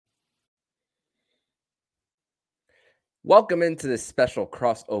Welcome into this special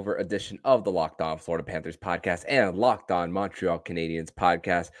crossover edition of the Locked On Florida Panthers podcast and Locked On Montreal Canadiens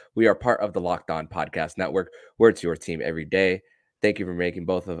podcast. We are part of the Locked On Podcast Network, where it's your team every day. Thank you for making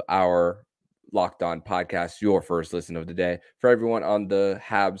both of our Locked On podcasts your first listen of the day. For everyone on the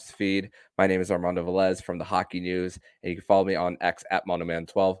Habs feed, my name is Armando Velez from the Hockey News, and you can follow me on X at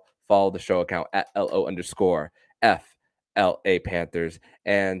Monoman12. Follow the show account at LO_FLA Panthers.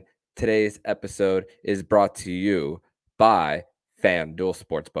 And today's episode is brought to you by FanDuel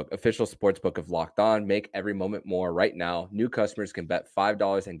Sportsbook, official sportsbook of Locked On. Make every moment more right now. New customers can bet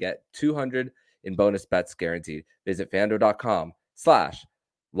 $5 and get $200 in bonus bets guaranteed. Visit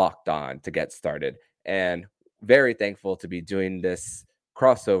FanDuel.com/Locked On to get started. And very thankful to be doing this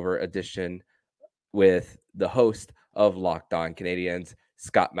crossover edition with the host of Locked On Canadiens,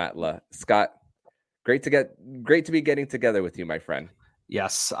 Scott Matla. Scott, great to be getting together with you, my friend.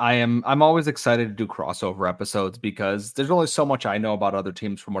 Yes, I'm always excited to do crossover episodes because there's only so much I know about other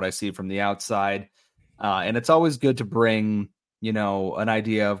teams from what I see from the outside. And it's always good to bring, an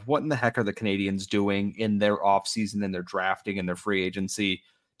idea of what in the heck are the Canadiens doing in their offseason and their drafting and their free agency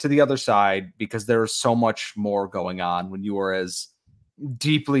to the other side, because there's so much more going on when you are as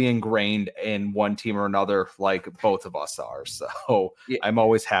deeply ingrained in one team or another, like both of us are. So yeah. I'm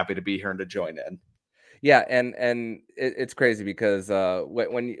always happy to be here and to join in. Yeah, and it's crazy because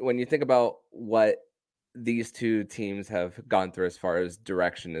when you think about what these two teams have gone through as far as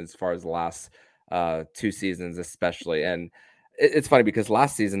direction, as far as the last 2 seasons especially, and it's funny because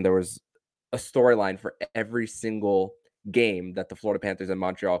last season there was a storyline for every single game that the Florida Panthers and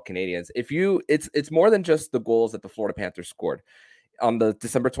Montreal Canadiens. It's more than just the goals that the Florida Panthers scored. On the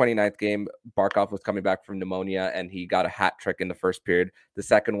December 29th game, Barkov was coming back from pneumonia and he got a hat trick in the first period. The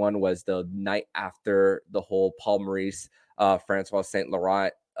second one was the night after the whole Paul Maurice, Francois St.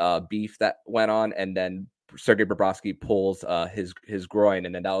 Laurent beef that went on. And then Sergei Bobrovsky pulls his groin.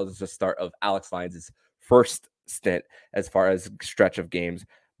 And then that was the start of Alex Lyons' first stint as far as stretch of games.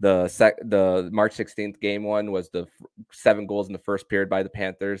 The March 16th game one was the 7 goals in the first period by the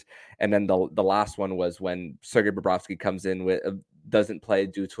Panthers. And then the last one was when Sergei Bobrovsky comes in with doesn't play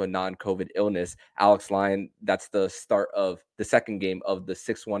due to a non-COVID illness. Alex Lyon, that's the start of the second game of the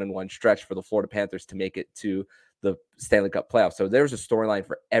 6-1-1 stretch for the Florida Panthers to make it to the Stanley Cup playoffs. So there's a storyline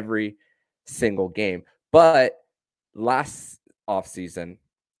for every single game. But last season,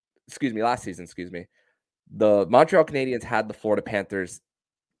 the Montreal Canadiens had the Florida Panthers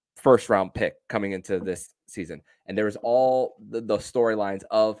first round pick coming into this season. And there was all the storylines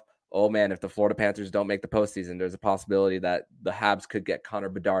of, oh man, if the Florida Panthers don't make the postseason, there's a possibility that the Habs could get Connor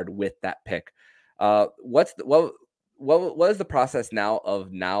Bedard with that pick. What is the process now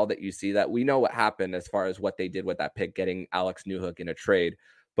that you see that? We know what happened as far as what they did with that pick, getting Alex Newhook in a trade.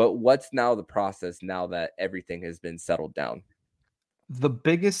 But what's now the process now that everything has been settled down? The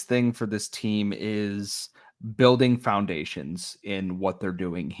biggest thing for this team is building foundations in what they're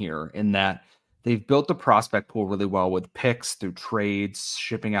doing here, in that they've built the prospect pool really well with picks through trades,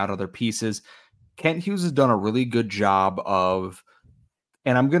 shipping out other pieces. Kent Hughes has done a really good job of,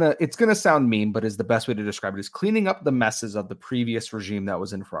 and it's going to sound mean, but is the best way to describe it, is cleaning up the messes of the previous regime that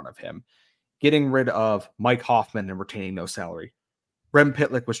was in front of him, getting rid of Mike Hoffman and retaining no salary. Rem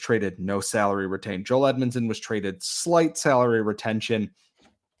Pitlick was traded, no salary retained. Joel Edmondson was traded, slight salary retention.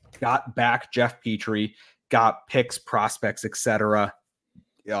 Got back Jeff Petrie, got picks, prospects, etc.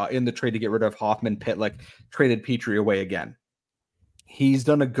 In the trade to get rid of Hoffman, Pitlick, traded Petrie away again. He's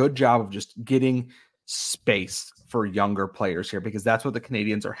done a good job of just getting space for younger players here, because that's what the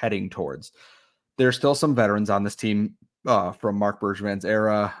Canadiens are heading towards. There's still some veterans on this team from Marc Bergevin's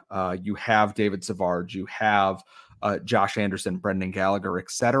era. You have David Savard, you have Josh Anderson, Brendan Gallagher,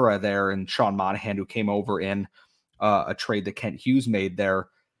 etc. there, and Sean Monahan, who came over in a trade that Kent Hughes made there.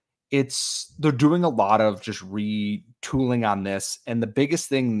 They're doing a lot of just retooling on this. And the biggest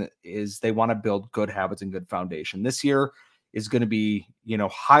thing is they want to build good habits and good foundation. This year is going to be,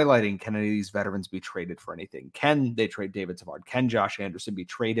 highlighting, can any of these veterans be traded for anything? Can they trade David Savard? Can Josh Anderson be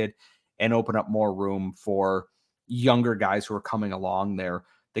traded and open up more room for younger guys who are coming along there?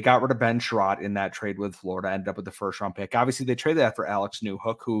 They got rid of Ben Sherratt in that trade with Florida, ended up with the first round pick. Obviously, they traded that for Alex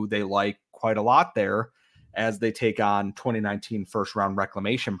Newhook, who they like quite a lot there as they take on 2019 first round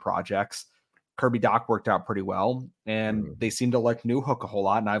reclamation projects. Kirby Dach worked out pretty well, and they seem to like Newhook a whole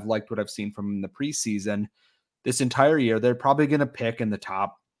lot. And I've liked what I've seen from him in the preseason. This entire year, they're probably going to pick in the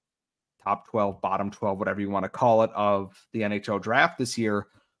top 12, bottom 12, whatever you want to call it, of the NHL draft this year.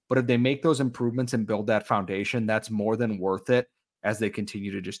 But if they make those improvements and build that foundation, that's more than worth it as they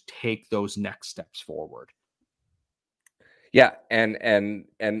continue to just take those next steps forward. Yeah,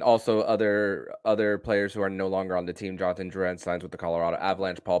 and also other players who are no longer on the team. Jonathan Drouin signs with the Colorado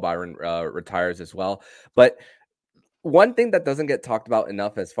Avalanche. Paul Byron retires as well. But one thing that doesn't get talked about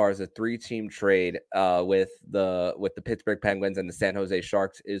enough as far as a three-team trade with the Pittsburgh Penguins and the San Jose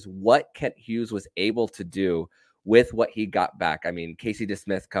Sharks is what Kent Hughes was able to do with what he got back. I mean, Casey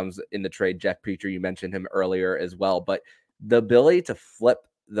DeSmith comes in the trade. Jeff Petrie, you mentioned him earlier as well, but the ability to flip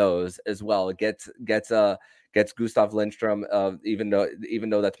those as well gets Gustav Lindstrom, even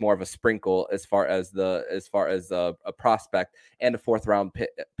though that's more of a sprinkle as far as a prospect and a fourth round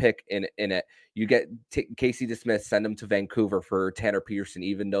pick in it. You get Casey DeSmith, send him to Vancouver for Tanner Pearson,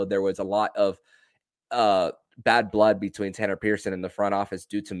 even though there was a lot of bad blood between Tanner Pearson and the front office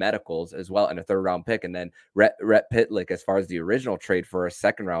due to medicals as well, and a third round pick, and then Rhett Pitlick as far as the original trade for a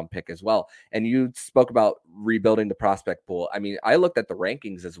second round pick as well. And you spoke about rebuilding the prospect pool. I mean, I looked at the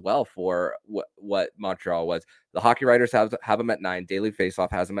rankings as well for what Montreal was. The Hockey Writers have them at 9. Daily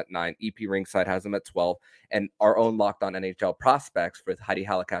Faceoff has them at 9. EP Ringside has them at 12. And our own Locked On NHL prospects with Heidi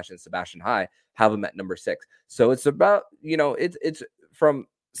Halakash and Sebastian High have them at number 6. So it's about, it's from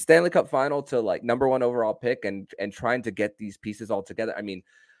Stanley Cup final to like number 1 overall pick and trying to get these pieces all together. I mean,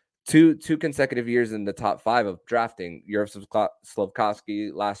 two consecutive years in the top 5 of drafting. Yaroslav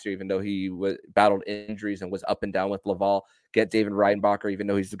Slafkovsky last year, even though he battled injuries and was up and down with Laval. Get David Reinbacher, even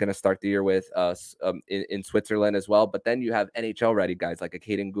though he's going to start the year with us in Switzerland as well. But then you have NHL ready guys like a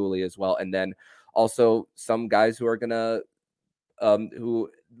Caden Gooley as well, and then also some guys who are going to who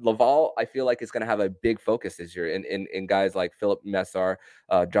Laval, I feel like, is going to have a big focus this year in guys like Philip Messar,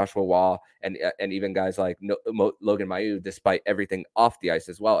 Joshua Waugh, and even guys like Logan Mailloux, despite everything off the ice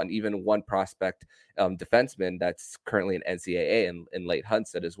as well. And even one prospect defenseman that's currently in NCAA in Late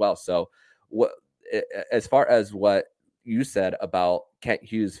Hunstead as well. So as far as what you said about Kent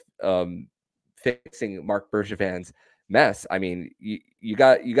Hughes fixing Marc Bergevin's mess, I mean, you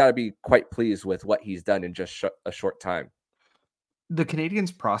got to be quite pleased with what he's done in just a short time. The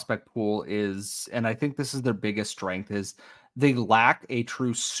Canadiens prospect pool is, and I think this is their biggest strength, is they lack a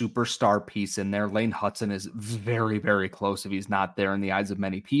true superstar piece in there. Lane Hutson is very, very close if he's not there in the eyes of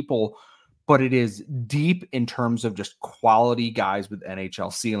many people, but it is deep in terms of just quality guys with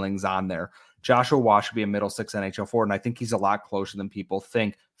NHL ceilings on there. Joshua Waugh should be a middle 6 NHL forward, and I think he's a lot closer than people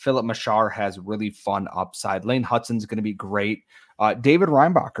think. Philip Machar has really fun upside. Lane Hutson's going to be great. David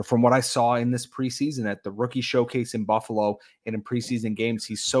Reinbacher, from what I saw in this preseason at the rookie showcase in Buffalo and in preseason games,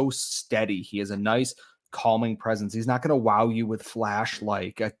 he's so steady. He has a nice calming presence. He's not going to wow you with flash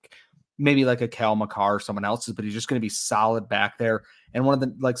maybe like a Cal McCarr or someone else's, but he's just going to be solid back there. And one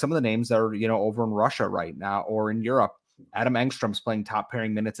of the, some of the names that are, over in Russia right now or in Europe, Adam Engstrom's playing top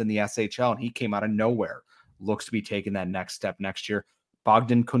pairing minutes in the SHL, and he came out of nowhere. Looks to be taking that next step next year.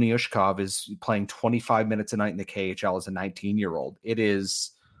 Bogdan Kuniushkov is playing 25 minutes a night in the KHL as a 19-year-old.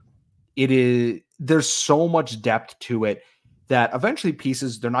 There's so much depth to it that eventually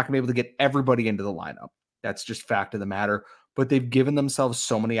pieces, they're not going to be able to get everybody into the lineup. That's just fact of the matter. But they've given themselves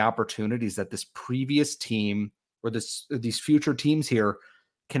so many opportunities that this previous team or these future teams here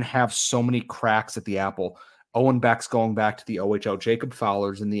can have so many cracks at the apple. Owen Beck's going back to the OHL. Jacob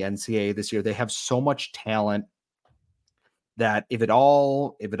Fowler's in the NCAA this year. They have so much talent that if it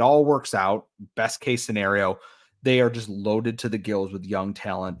all works out, best case scenario, they are just loaded to the gills with young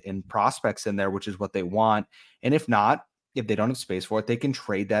talent and prospects in there, which is what they want. And if not, if they don't have space for it, they can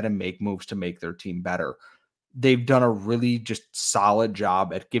trade that and make moves to make their team better. They've done a really just solid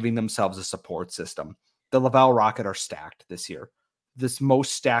job at giving themselves a support system. The Laval Rocket are stacked this year. This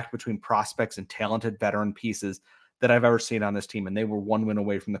most stacked between prospects and talented veteran pieces that I've ever seen on this team. And they were 1 win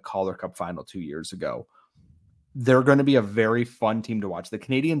away from the Calder Cup final 2 years ago. They're going to be a very fun team to watch. The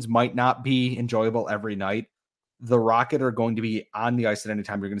Canadiens might not be enjoyable every night. The Rocket are going to be on the ice at any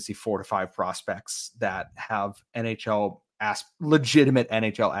time. You're going to see 4 to 5 prospects that have legitimate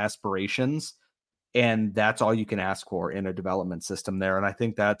NHL aspirations. And that's all you can ask for in a development system there. And I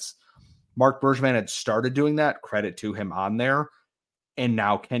think that's Marc Bergevin had started doing that. Credit to him on there. And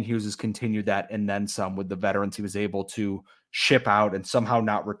now Ken Hughes has continued that and then some with the veterans he was able to ship out and somehow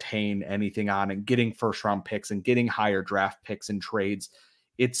not retain anything on, and getting first round picks and getting higher draft picks and trades.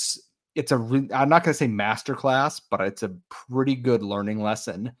 I'm not going to say masterclass, but it's a pretty good learning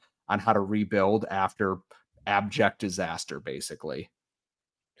lesson on how to rebuild after abject disaster, basically.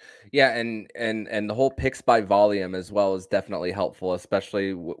 Yeah, and the whole picks by volume as well is definitely helpful. Especially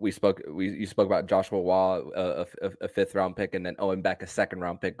you spoke about Joshua Wall, a fifth round pick, and then Owen Beck, a second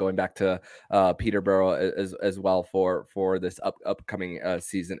round pick, going back to Peterborough as well for this upcoming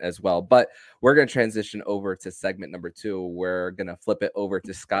season as well. But we're going to transition over to segment number 2. We're going to flip it over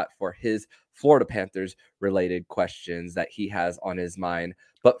to Scott for his Florida Panthers related questions that he has on his mind.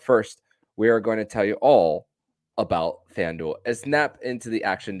 But first, we are going to tell you all about FanDuel. Snap into the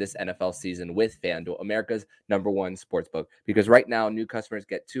action this NFL season with FanDuel, America's #1 sportsbook. Because right now, new customers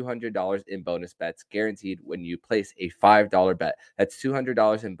get $200 in bonus bets guaranteed when you place a $5 bet. That's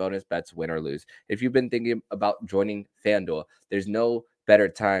 $200 in bonus bets, win or lose. If you've been thinking about joining FanDuel, there's no better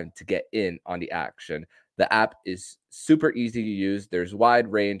time to get in on the action. The app is super easy to use. There's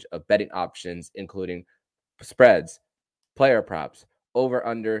wide range of betting options, including spreads, player props, over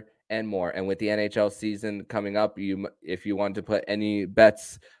under, and more. And with the NHL season coming up, if you want to put any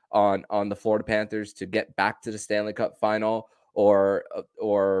bets on the Florida Panthers to get back to the Stanley Cup final, or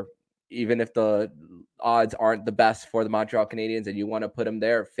even if the odds aren't the best for the Montreal Canadiens and you want to put them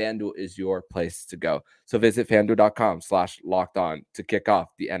there, FanDuel is your place to go. So visit fanduel.com/locked on to kick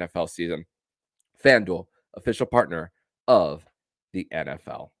off the NFL season. FanDuel, official partner of the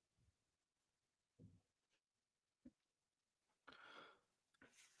NFL.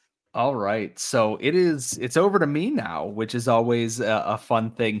 All right. So it's over to me now, which is always a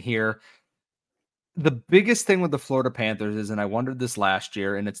fun thing here. The biggest thing with the Florida Panthers is, and I wondered this last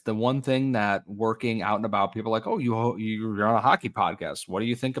year, and it's the one thing that working out and about, people are like, oh, you're on a hockey podcast. What do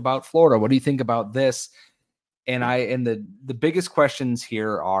you think about Florida? What do you think about this? And the biggest questions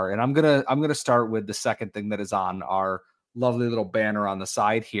here are, and I'm gonna start with the second thing that is on our lovely little banner on the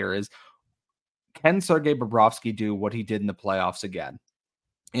side here is, can Sergei Bobrovsky do what he did in the playoffs again?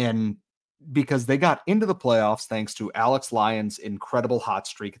 And because they got into the playoffs thanks to Alex Lyon's incredible hot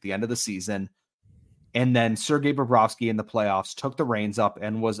streak at the end of the season. And then Sergei Bobrovsky in the playoffs took the reins up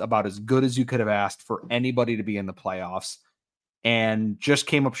and was about as good as you could have asked for anybody to be in the playoffs, and just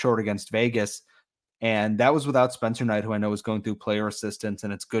came up short against Vegas. And that was without Spencer Knight, who I know is going through player assistance,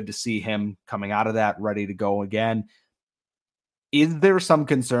 and it's good to see him coming out of that ready to go again. Is there some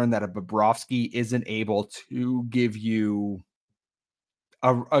concern that if Bobrovsky isn't able to give you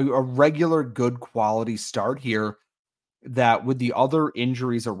a regular good quality start here, that with the other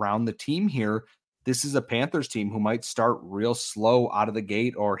injuries around the team here, this is a Panthers team who might start real slow out of the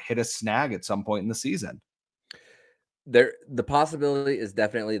gate or hit a snag at some point in the season? The possibility is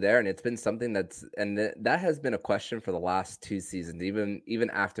definitely there, and it's been something that has been a question for the last 2 seasons, even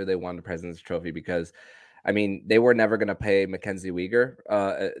after they won the President's Trophy, because I mean, they were never going to pay Mackenzie Weegar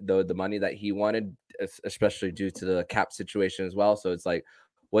the money that he wanted, especially due to the cap situation as well. So it's like,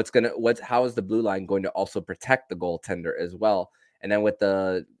 how is the blue line going to also protect the goaltender as well? And then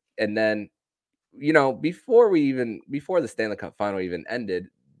before the Stanley Cup final even ended,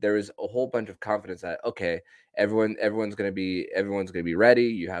 there was a whole bunch of confidence that, okay, everyone's gonna be ready.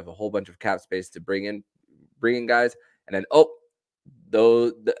 You have a whole bunch of cap space to bring in guys, and then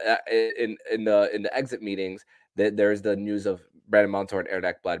in the exit meetings, there's the news of Brandon Montour and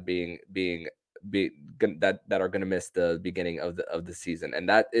Eric Ekblad that are going to miss the beginning of the season, and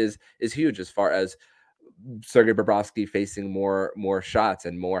that is huge as far as Sergei Bobrovsky facing more shots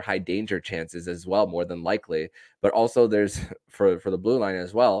and more high danger chances as well, more than likely. But also there's for the blue line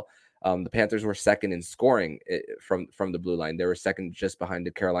as well. The Panthers were second in scoring from the blue line. They were second just behind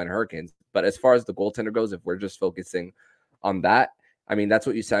the Carolina Hurricanes. But as far as the goaltender goes, if we're just focusing on that, I mean, that's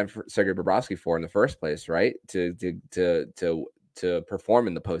what you signed for Sergei Bobrovsky for in the first place, right? To perform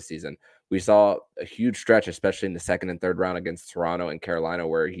in the postseason. We saw a huge stretch, especially in the second and third round against Toronto and Carolina,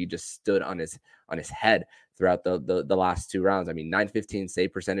 where he just stood on his head throughout the last 2 rounds. I mean, 915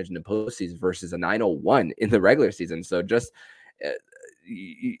 save percentage in the postseason versus a 901 in the regular season. So just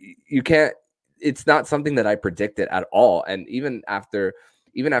you can't. It's not something that I predicted at all. And even after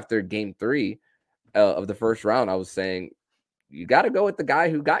Game 3 of the first round, I was saying you got to go with the guy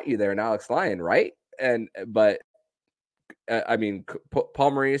who got you there, and Alex Lyon, right? But I mean,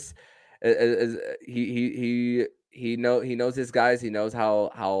 Paul Maurice is he knows his guys. He knows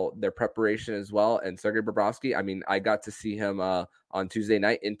how their preparation as well. And Sergei Bobrovsky, I mean, I got to see him on Tuesday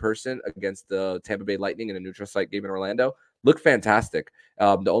night in person against the Tampa Bay Lightning in a neutral site game in Orlando. Looked fantastic.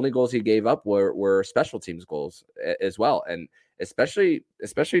 The only goals he gave up were special teams goals as well, and especially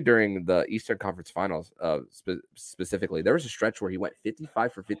during the Eastern Conference Finals, specifically, there was a stretch where he went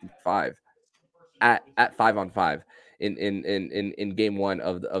 55 for 55 at 5-on-5 in game 1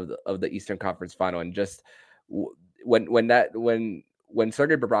 of the Eastern Conference Final, and just when when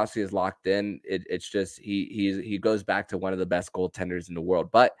Sergei Bobrovsky is locked in, it's just he goes back to one of the best goaltenders in the world.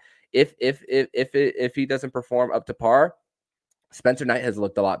 But if he doesn't perform up to par, Spencer Knight has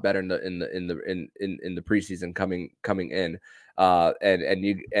looked a lot better in the preseason coming in,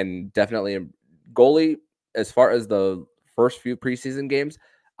 and definitely goalie. As far as the first few preseason games,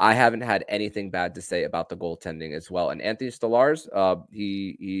 I haven't had anything bad to say about the goaltending as well. And Anthony Stolarz,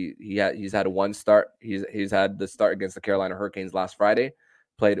 he's had a one start. He's had the start against the Carolina Hurricanes last Friday,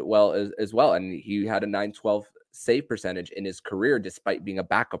 played it well as well, and he had a .912 save percentage in his career despite being a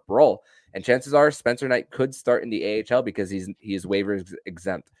backup role. And chances are Spencer Knight could start in the AHL because he is waiver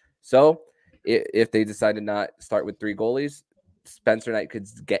exempt. So if they decide to not start with 3 goalies, Spencer Knight could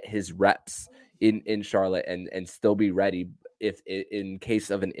get his reps in Charlotte and still be ready if in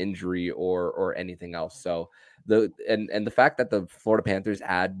case of an injury or anything else. So the fact that the Florida Panthers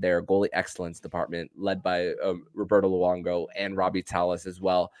add their goalie excellence department led by Roberto Luongo and Robbie Tallis as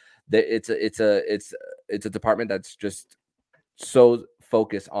well, it's a department that's just so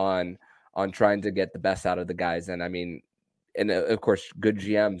focused on trying to get the best out of the guys. And I mean, and of course, good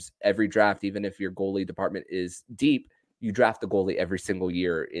GMs every draft, even if your goalie department is deep, you draft a goalie every single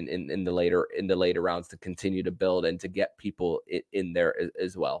year in the later rounds to continue to build and to get people in there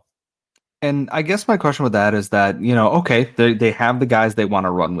as well. And I guess my question with that is that, okay, they have the guys they want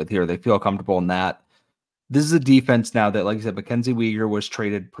to run with here. They feel comfortable in that. This is a defense now that, like I said, Mackenzie Weegar was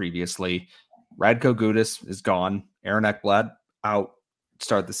traded previously. Radko Gudas is gone. Aaron Ekblad out to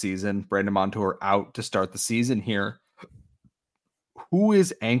start the season. Brandon Montour out to start the season here. Who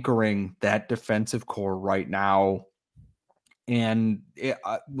is anchoring that defensive core right now? And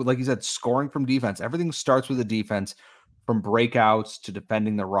like you said, scoring from defense. Everything starts with the defense, from breakouts to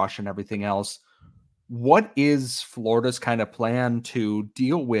defending the rush and everything else. What is Florida's kind of plan to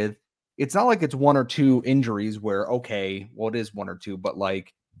deal with? It's not like it's 1 or 2 injuries where, okay, well, it is 1 or 2, but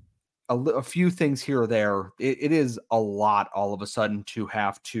like a few things here or there. It is a lot all of a sudden to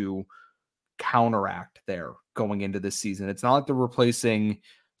have to counteract there going into this season. It's not like they're replacing,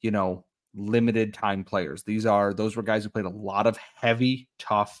 limited time players. Those were guys who played a lot of heavy,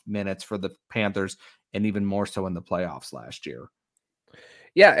 tough minutes for the Panthers, and even more so in the playoffs last year.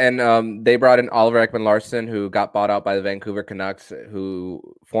 Yeah, and they brought in Oliver Ekman-Larsson, who got bought out by the Vancouver Canucks, who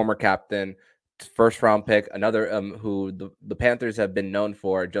former captain, first round pick, another who the Panthers have been known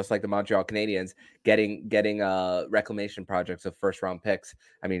for, just like the Montreal Canadiens, getting reclamation projects of first round picks.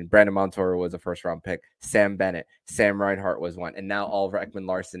 I mean, Brandon Montour was a first round pick, Sam Bennett, Sam Reinhart was one, and now Oliver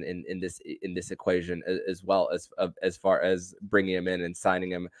Ekman-Larsson in this equation as well, as far as bringing him in and signing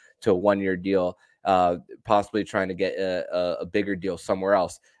him to a 1-year deal. Possibly trying to get a bigger deal somewhere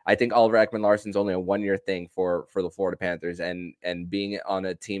else. I think Oliver Ekman-Larsson's only a 1-year thing for the Florida Panthers, and being on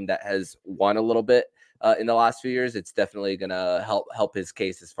a team that has won a little bit in the last few years, it's definitely gonna help his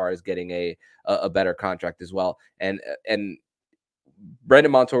case as far as getting a better contract as well. And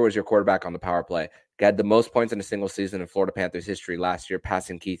Brandon Montour was your quarterback on the power play. He had the most points in a single season in Florida Panthers history last year,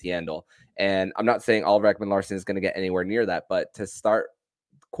 passing Keith Yandel. And I'm not saying Oliver Ekman-Larsson is going to get anywhere near that, but to start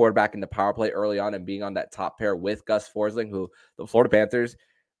quarterback in the power play early on and being on that top pair with Gus Forsling, who the Florida Panthers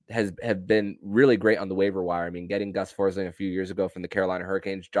have been really great on the waiver wire. I mean, getting Gus Forsling a few years ago from the Carolina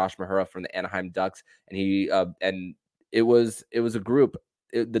Hurricanes, Josh Mahura from the Anaheim Ducks, and it was a group.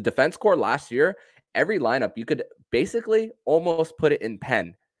 The defense core last year, every lineup you could basically almost put it in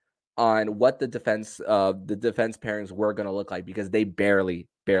pen on what the defense pairings were going to look like, because they barely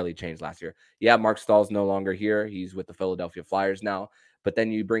changed last year. Yeah, Mark Stahl's no longer here. He's with the Philadelphia Flyers now. But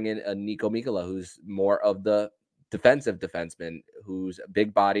then you bring in a Nico Mikkola, who's more of the defensive defenseman, who's a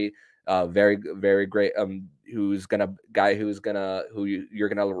big body, very, very great. Who you're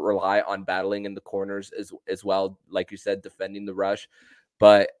gonna rely on battling in the corners as well, like you said, defending the rush.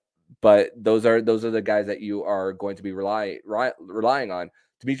 But those are the guys that you are going to be relying on.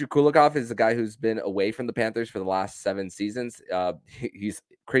 Dmitry Kulikov is the guy who's been away from the Panthers for the last 7 seasons. He's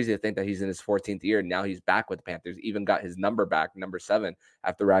crazy to think that he's in his 14th year. Now he's back with the Panthers, even got his number back, number 7,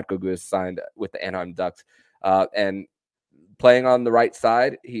 after Radko Gudas signed with the Anaheim Ducks. And playing on the right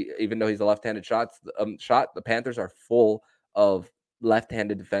side, even though he's a left-handed shot, the Panthers are full of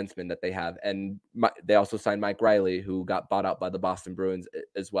left-handed defensemen that they have. And they also signed Mike Riley, who got bought out by the Boston Bruins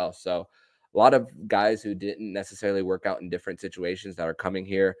as well. So a lot of guys who didn't necessarily work out in different situations that are coming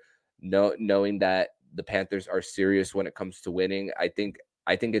here, knowing that the Panthers are serious when it comes to winning. I think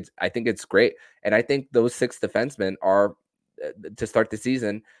it's great. And I think those 6 defensemen are to start the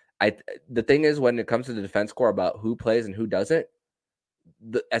season. The thing is, when it comes to the defense core about who plays and who doesn't,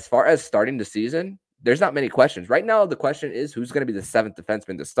 as far as starting the season, there's not many questions. Right now, the question is who's going to be the 7th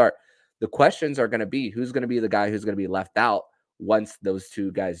defenseman to start. The questions are going to be who's going to be the guy who's going to be left out once those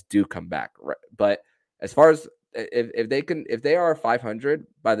two guys do come back. Right? But as far as if they are 500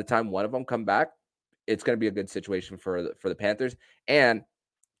 by the time one of them come back, it's going to be a good situation for the Panthers. And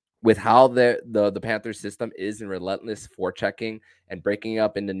with how the Panthers system is in relentless forechecking and breaking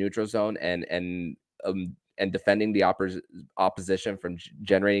up in the neutral zone and defending the opposition from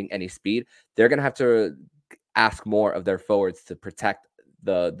generating any speed, they're going to have to ask more of their forwards to protect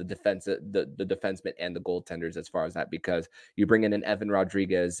the defensemen and the goaltenders as far as that, because you bring in an Evan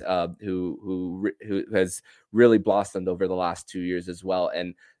Rodriguez who has really blossomed over the last 2 years as well,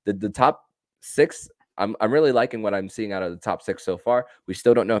 and the top six. I'm really liking what I'm seeing out of the top six so far. We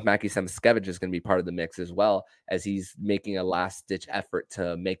still don't know if Mackie Samoskevich is going to be part of the mix as well, as he's making a last-ditch effort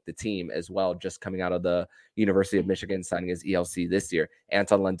to make the team as well, just coming out of the University of Michigan, signing his ELC this year.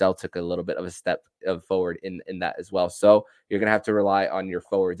 Anton Lundell took a little bit of a step forward in that as well. So you're going to have to rely on your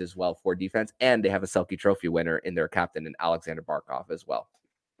forwards as well for defense, and they have a Selke Trophy winner in their captain in Alexander Barkov as well.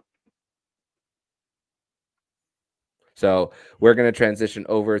 So we're going to transition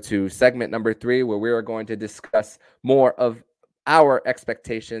over to segment number 3, where we are going to discuss more of our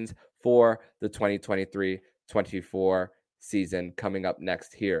expectations for the 2023-24 season coming up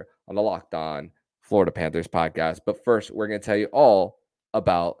next here on the Locked On Florida Panthers podcast. But first, we're going to tell you all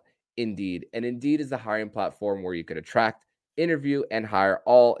about Indeed. And Indeed is the hiring platform where you can attract, interview, and hire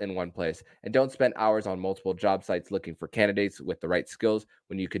all in one place. And don't spend hours on multiple job sites looking for candidates with the right skills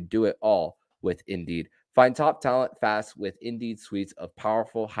when you could do it all with Indeed. Find top talent fast with Indeed suites of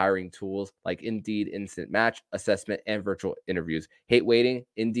powerful hiring tools like Indeed Instant Match, Assessment, and virtual interviews. Hate waiting?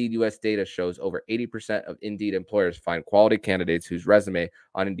 Indeed US data shows over 80% of Indeed employers find quality candidates whose resume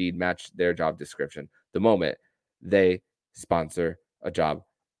on Indeed match their job description the moment they sponsor a job.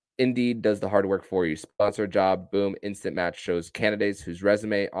 Indeed does the hard work for you. Sponsor a job, boom, Instant Match shows candidates whose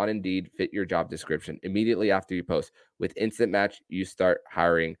resume on Indeed fit your job description immediately after you post. With Instant Match, you start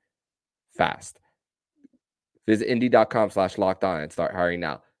hiring fast. Visit Indeed.com/lockedon and start hiring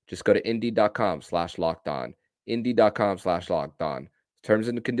now. Just go to Indeed.com/lockedon. Indeed.com/lockedon. Terms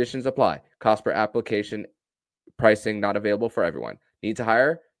and conditions apply. Cost per application. Pricing not available for everyone. Need to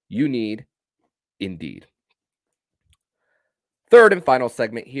hire? You need Indeed. Third and final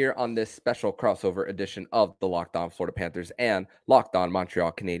segment here on this special crossover edition of the Locked On Florida Panthers and Locked On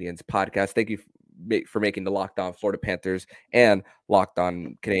Montreal Canadiens podcast. Thank you for making the Locked On Florida Panthers and Locked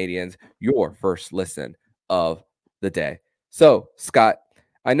On Canadiens your first listen of the day. So, Scott,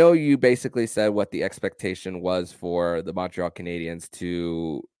 I know you basically said what the expectation was for the Montreal Canadiens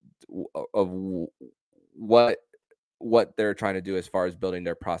of what they're trying to do as far as building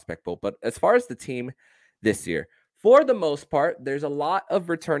their prospect pool. But as far as the team this year, for the most part, there's a lot of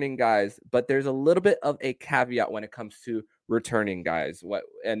returning guys, but there's a little bit of a caveat when it comes to returning guys. What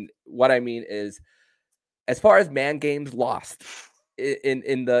I mean is, as far as man games lost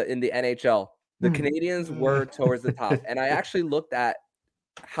in the NHL, the Canadiens were towards the top. And I actually looked at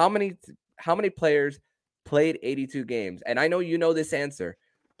how many players played 82 games. And I know you know this answer,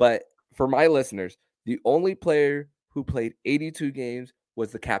 but for my listeners, the only player who played 82 games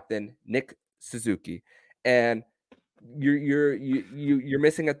was the captain, Nick Suzuki. And you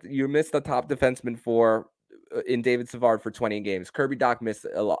missed the top defenseman in David Savard for 20 games. Kirby Dach missed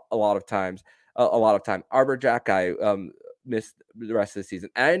a lot of time. Arbor Jackeye missed the rest of the season.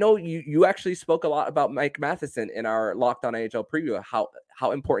 And I know you actually spoke a lot about Mike Matheson in our Locked On AHL preview,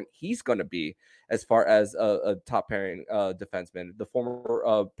 how important he's going to be as far as a top pairing defenseman, the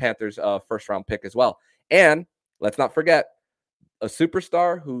former Panthers first round pick as well. And let's not forget a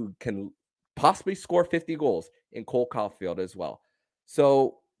superstar who can possibly score 50 goals in Cole Caulfield as well.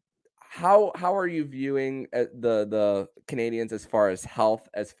 So how are you viewing the Canadiens as far as health,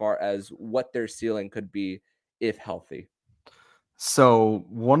 as far as what their ceiling could be if healthy? So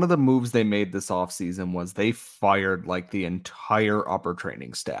one of the moves they made this offseason was they fired like the entire upper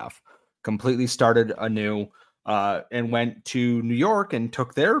training staff, completely started anew, and went to New York and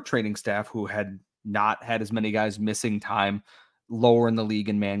took their training staff, who had not had as many guys missing time, lower in the league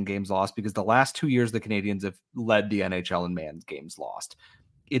in man games lost, because the last 2 years the Canadiens have led the NHL in man games lost.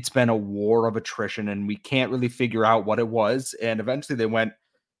 It's been a war of attrition, and we can't really figure out what it was. And eventually they went,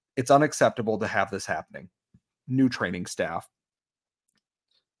 it's unacceptable to have this happening. New training staff.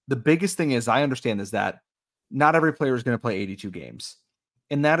 The biggest thing is, I understand, is that not every player is going to play 82 games.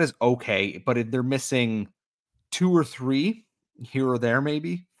 And that is okay. But if they're missing 2 or 3 here or there,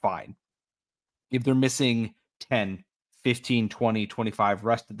 maybe, fine. If they're missing 10, 15, 20, 25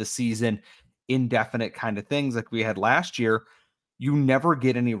 rest of the season, indefinite kind of things like we had last year, you never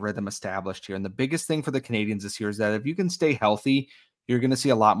get any rhythm established here. And the biggest thing for the Canadiens this year is that if you can stay healthy, you're going to see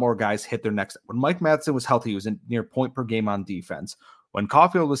a lot more guys hit their next. When Mike Matheson was healthy, he was in near point per game on defense. When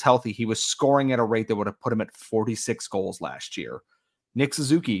Caulfield was healthy, he was scoring at a rate that would have put him at 46 goals last year. Nick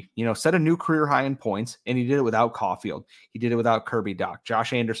Suzuki, set a new career high in points, and he did it without Caulfield. He did it without Kirby Dach.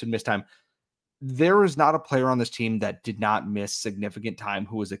 Josh Anderson missed time. There is not a player on this team that did not miss significant time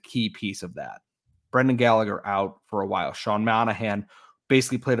who was a key piece of that. Brendan Gallagher out for a while. Sean Monahan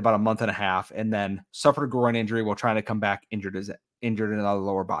basically played about a month and a half and then suffered a groin injury while trying to come back injured in another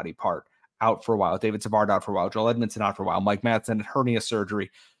lower body part. Out for a while. David Savard out for a while. Joel Edmondson out for a while. Mike Matheson had hernia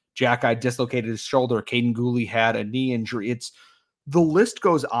surgery. Jack Eye dislocated his shoulder. Caden Gooley had a knee injury. The list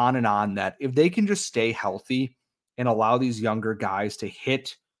goes on and on that if they can just stay healthy and allow these younger guys to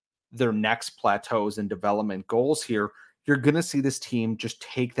hit their next plateaus and development goals here, you're going to see this team just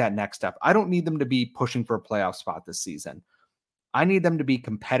take that next step. I don't need them to be pushing for a playoff spot this season. I need them to be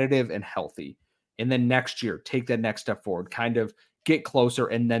competitive and healthy. And then next year, take that next step forward, kind of get closer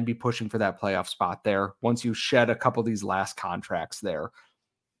and then be pushing for that playoff spot there once you shed a couple of these last contracts there.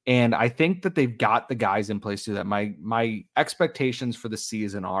 And I think that they've got the guys in place to do that. My expectations for the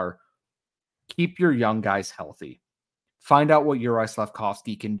season are keep your young guys healthy. Find out what Uri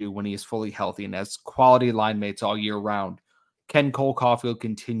Slafkovsky can do when he is fully healthy and has quality line mates all year round. Can Cole Caulfield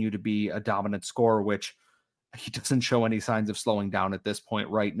continue to be a dominant scorer, which he doesn't show any signs of slowing down at this point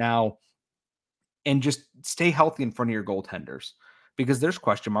right now? And just stay healthy in front of your goaltenders because there's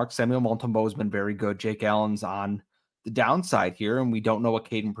question marks. Samuel Montembeault has been very good. Jake Allen's on the downside here, and we don't know what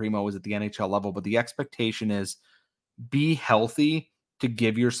Caden Primo is at the NHL level, but the expectation is be healthy to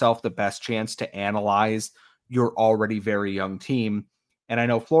give yourself the best chance to analyze your already very young team. And I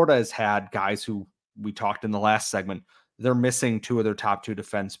know Florida has had guys who we talked in the last segment. They're missing two of their top two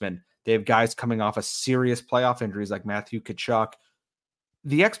defensemen. They have guys coming off of serious playoff injuries like Matthew Tkachuk.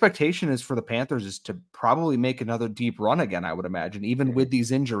 The expectation is for the Panthers is to probably make another deep run again, I would imagine, even with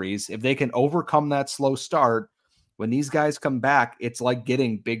these injuries. If they can overcome that slow start, when these guys come back, it's like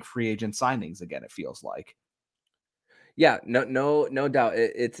getting big free agent signings again, it feels like. Yeah, no doubt.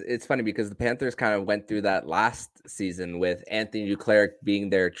 It's funny because the Panthers kind of went through that last season with Anthony Duclair being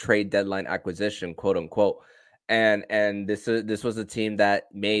their trade deadline acquisition, quote unquote. And this was a team that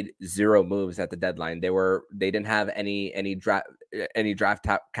made zero moves at the deadline. They didn't have any draft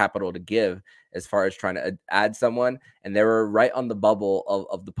capital to give as far as trying to add someone, and they were right on the bubble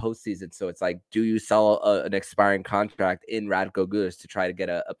of the postseason. So it's like, do you sell an expiring contract in Radko Gudas to try to get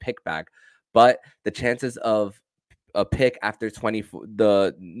a pick back? But the chances of a pick after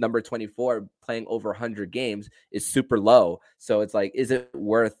the number 24 playing over 100 games is super low. So it's like, is it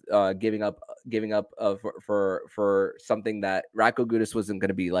worth giving up for something that Radko Gudas wasn't going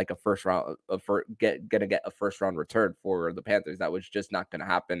to be like a first round gonna get a first round return for the Panthers? That was just not going to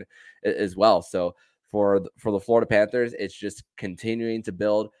happen as well. So for the Florida Panthers, it's just continuing to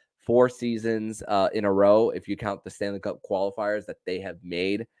build 4 seasons in a row, if you count the Stanley Cup qualifiers, that they have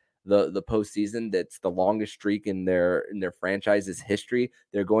made the postseason. That's the longest streak in their franchise's history.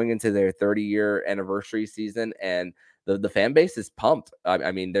 They're going into their 30-year anniversary season, and the fan base is pumped.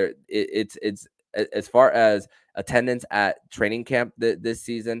 I mean, it's as far as attendance at training camp this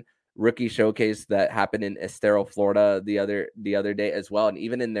season, rookie showcase that happened in Estero, Florida the other day as well, and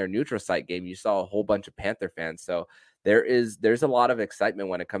even in their neutral site game, you saw a whole bunch of Panther fans. So there's a lot of excitement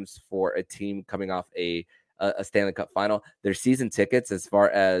when it comes for a team coming off a Stanley Cup final. Their season tickets, as far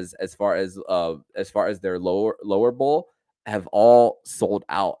as their lower bowl, have all sold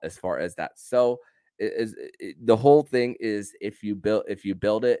out as far as that. So the whole thing is, if you build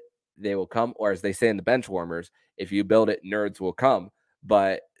it, they will come, or as they say in the bench warmers, if you build it, nerds will come.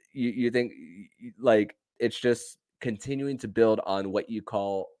 But you think, like, it's just continuing to build on what you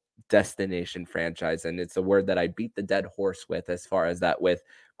call destination franchise, and it's a word that I beat the dead horse with, as far as that, with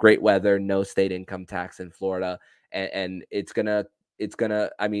great weather, no state income tax in Florida, and it's gonna.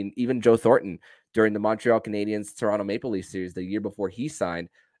 I mean, even Joe Thornton during the Montreal Canadiens Toronto Maple Leafs series the year before he signed,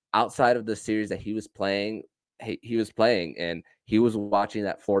 outside of the series that he was playing, and he was watching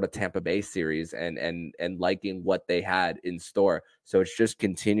that Florida Tampa Bay series and liking what they had in store. So it's just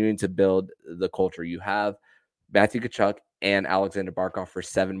continuing to build the culture. You have Matthew Tkachuk and Alexander Barkov for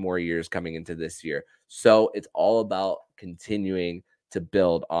 7 more years coming into this year. So it's all about continuing to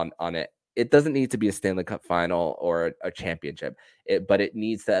build on it. It doesn't need to be a Stanley Cup final or a championship, but it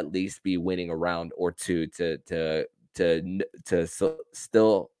needs to at least be winning a round or two to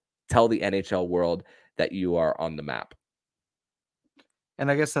still tell the NHL world that you are on the map. And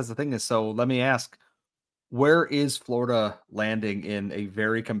I guess that's the thing is, so let me ask, where is Florida landing in a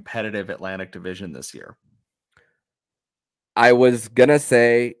very competitive Atlantic division this year? I was going to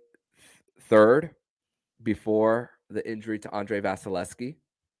say third before the injury to Andre Vasilevsky.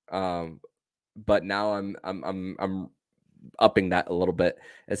 But now I'm upping that a little bit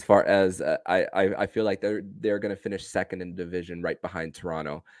as far as I feel like they're going to finish second in the division right behind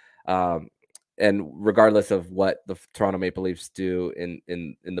Toronto. And regardless of what the Toronto Maple Leafs do in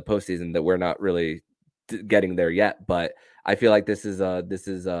the postseason, that we're not really getting there yet, but I feel like this is a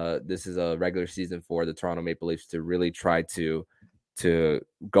regular season for the Toronto Maple Leafs to really try to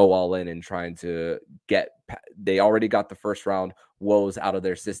go all in and trying to get. They already got the first round woes out of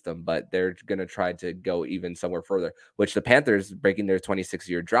their system, but they're going to try to go even somewhere further, which the Panthers, breaking their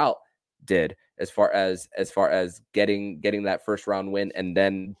 26-year drought, did as far as getting that first round win and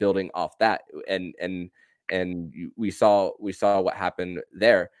then building off that. And we saw what happened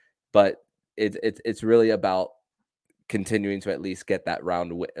there, but it's really about continuing to at least get that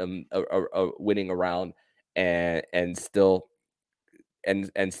round, winning around, and still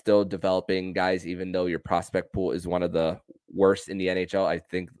developing guys, even though your prospect pool is one of the worst in the NHL. I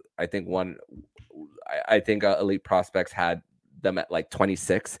think elite prospects had them at like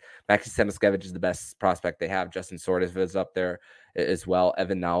 26. Maxi Semeskevich is the best prospect they have. Justin Sortis is up there as well.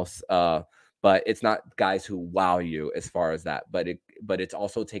 Evan Naus. But it's not guys who wow you as far as that. But it's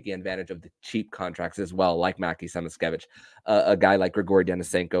also taking advantage of the cheap contracts as well, like Maxi Semeskevich, a guy like Grigory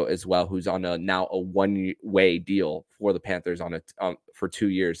Denisenko as well, who's on now a one-way deal for the Panthers for 2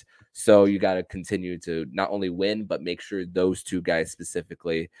 years. So you got to continue to not only win, but make sure those two guys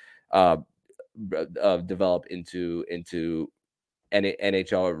specifically develop into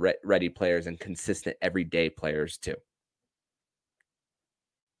NHL ready players and consistent everyday players too.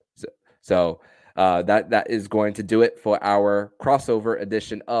 So that is going to do it for our crossover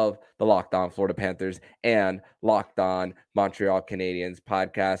edition of the Locked On Florida Panthers and Locked On Montreal Canadiens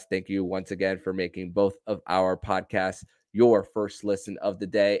podcast. Thank you once again for making both of our podcasts your first listen of the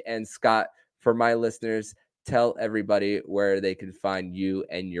day. And Scott, for my listeners, tell everybody where they can find you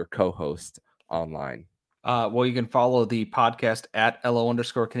and your co-host online. Well, you can follow the podcast at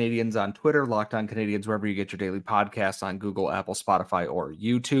LO_Canadiens on Twitter, Locked On Canadiens, wherever you get your daily podcasts on Google, Apple, Spotify, or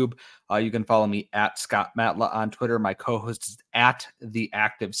YouTube. You can follow me at Scott Matla on Twitter. My co-host is at The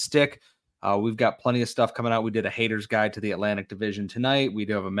Active Stick. We've got plenty of stuff coming out. We did a haters guide to the Atlantic Division tonight. We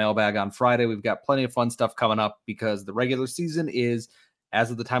do have a mailbag on Friday. We've got plenty of fun stuff coming up because the regular season is,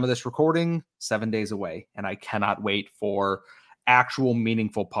 as of the time of this recording, 7 days away. And I cannot wait for actual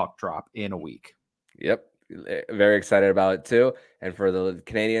meaningful puck drop in a week. Yep. Very excited about it too. And for the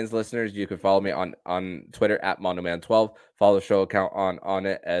Canadiens listeners, you can follow me on Twitter at Mondoman12. Follow the show account on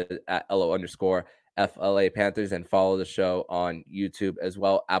it at LO_FLA Panthers, and follow the show on YouTube as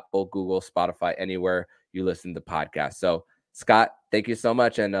well. Apple, Google, Spotify, anywhere you listen to podcasts. So Scott, thank you so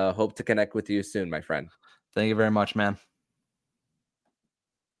much, and hope to connect with you soon, my friend. Thank you very much, man.